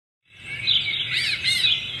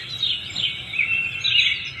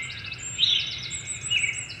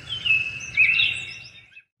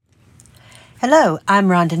Hello, I'm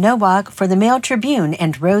Rhonda Nowak for the Mail Tribune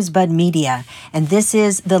and Rosebud Media, and this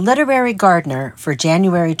is The Literary Gardener for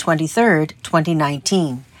January 23rd,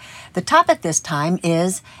 2019. The topic this time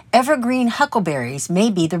is Evergreen Huckleberries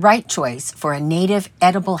May Be the Right Choice for a Native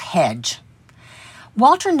Edible Hedge.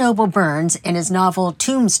 Walter Noble Burns, in his novel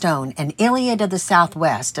Tombstone, An Iliad of the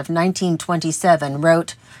Southwest of 1927,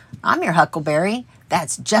 wrote, "I'm your huckleberry,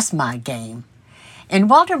 that's just my game." In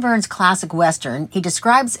Walter Burns' classic Western, he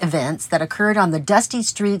describes events that occurred on the dusty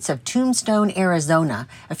streets of Tombstone, Arizona,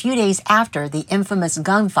 a few days after the infamous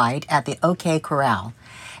gunfight at the OK Corral.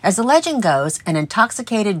 As the legend goes, an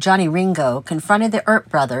intoxicated Johnny Ringo confronted the Earp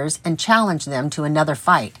brothers and challenged them to another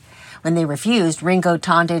fight. When they refused, Ringo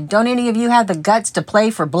taunted, "Don't any of you have the guts to play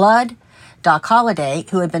for blood?" Doc Holliday,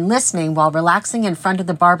 who had been listening while relaxing in front of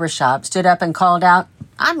the barber shop, stood up and called out,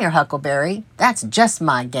 "I'm your huckleberry, that's just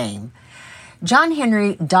my game." John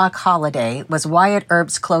Henry Doc Holliday was Wyatt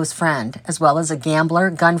Earp's close friend, as well as a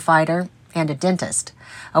gambler, gunfighter, and a dentist.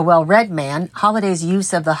 A well-read man, Holliday's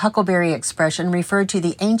use of the huckleberry expression referred to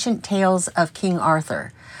the ancient tales of King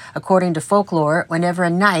Arthur. According to folklore, whenever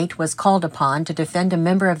a knight was called upon to defend a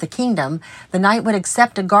member of the kingdom, the knight would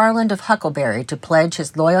accept a garland of huckleberry to pledge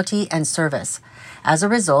his loyalty and service. As a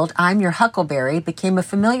result, "I'm your huckleberry" became a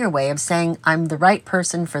familiar way of saying I'm the right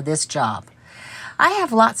person for this job. I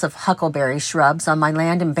have lots of huckleberry shrubs on my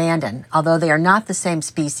land in Bandon, although they are not the same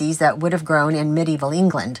species that would have grown in medieval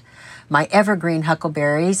England. My evergreen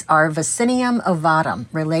huckleberries are Vaccinium ovatum,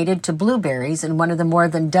 related to blueberries and one of the more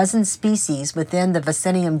than dozen species within the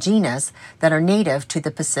Vaccinium genus that are native to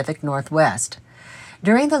the Pacific Northwest.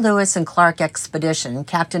 During the Lewis and Clark expedition,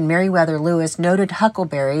 Captain Meriwether Lewis noted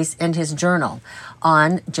huckleberries in his journal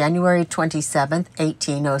on January 27,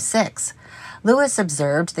 1806. Lewis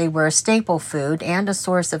observed they were a staple food and a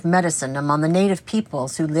source of medicine among the native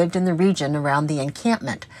peoples who lived in the region around the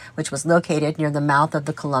encampment, which was located near the mouth of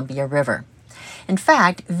the Columbia River. In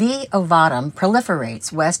fact, V. ovatum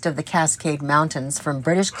proliferates west of the Cascade Mountains from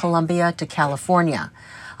British Columbia to California.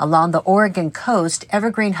 Along the Oregon coast,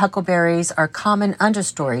 evergreen huckleberries are common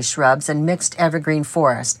understory shrubs in mixed evergreen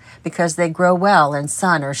forest because they grow well in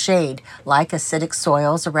sun or shade, like acidic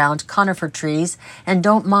soils around conifer trees, and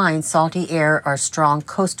don't mind salty air or strong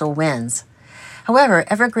coastal winds. However,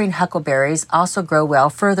 evergreen huckleberries also grow well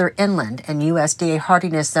further inland in USDA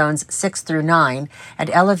hardiness zones 6 through 9 at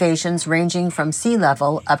elevations ranging from sea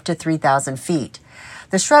level up to 3,000 feet.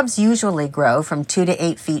 The shrubs usually grow from 2 to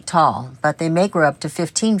 8 feet tall, but they may grow up to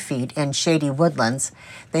 15 feet in shady woodlands.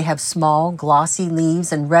 They have small, glossy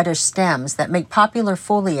leaves and reddish stems that make popular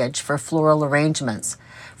foliage for floral arrangements.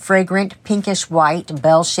 Fragrant, pinkish-white,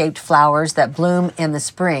 bell-shaped flowers that bloom in the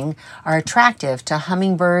spring are attractive to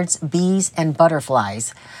hummingbirds, bees, and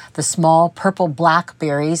butterflies. The small purple-black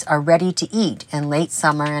berries are ready to eat in late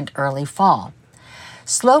summer and early fall.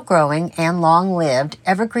 Slow-growing and long-lived,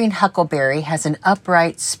 evergreen huckleberry has an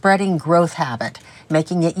upright, spreading growth habit,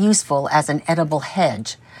 making it useful as an edible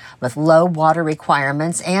hedge. With low water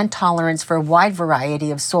requirements and tolerance for a wide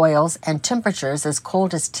variety of soils and temperatures as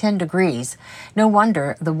cold as 10 degrees, no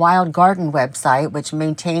wonder the Wild Garden website, which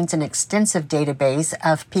maintains an extensive database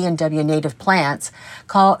of PNW native plants,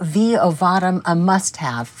 call V. ovatum a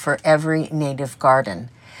must-have for every native garden.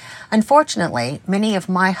 Unfortunately, many of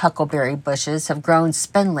my huckleberry bushes have grown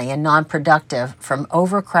spindly and non-productive from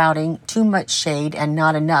overcrowding, too much shade, and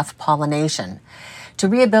not enough pollination. To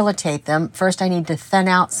rehabilitate them, first I need to thin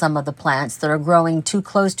out some of the plants that are growing too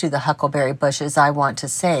close to the huckleberry bushes I want to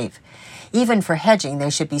save. Even for hedging, they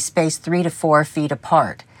should be spaced 3 to 4 feet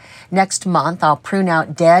apart. Next month, I'll prune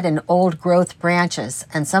out dead and old-growth branches,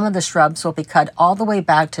 and some of the shrubs will be cut all the way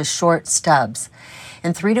back to short stubs.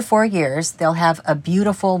 In 3 to 4 years, they'll have a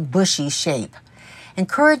beautiful, bushy shape.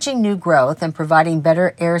 Encouraging new growth and providing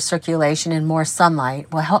better air circulation and more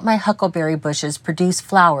sunlight will help my huckleberry bushes produce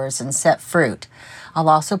flowers and set fruit. I'll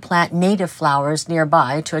also plant native flowers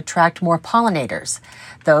nearby to attract more pollinators.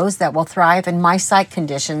 Those that will thrive in my site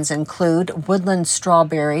conditions include woodland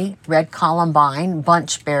strawberry, red columbine,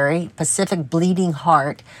 bunchberry, Pacific bleeding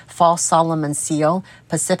heart, false Solomon seal,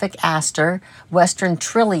 Pacific aster, western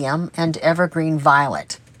trillium, and evergreen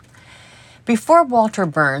violet. Before Walter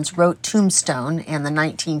Burns wrote Tombstone in the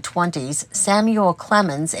 1920s, Samuel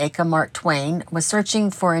Clemens, aka Mark Twain, was searching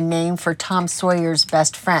for a name for Tom Sawyer's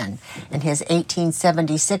best friend in his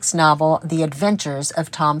 1876 novel, The Adventures of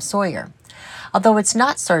Tom Sawyer. Although it's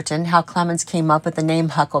not certain how Clemens came up with the name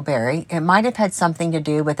Huckleberry, it might have had something to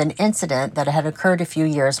do with an incident that had occurred a few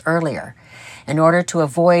years earlier. In order to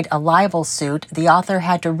avoid a libel suit, the author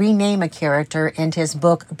had to rename a character in his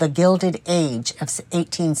book The Gilded Age of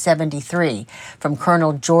 1873 from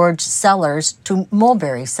Colonel George Sellers to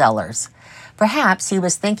Mulberry Sellers. Perhaps he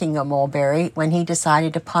was thinking of mulberry when he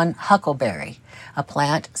decided upon huckleberry, a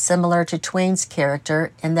plant similar to Twain's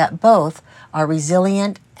character in that both are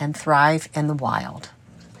resilient and thrive in the wild.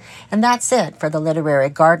 And that's it for the Literary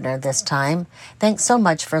Gardener this time. Thanks so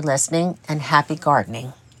much for listening, and happy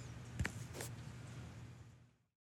gardening.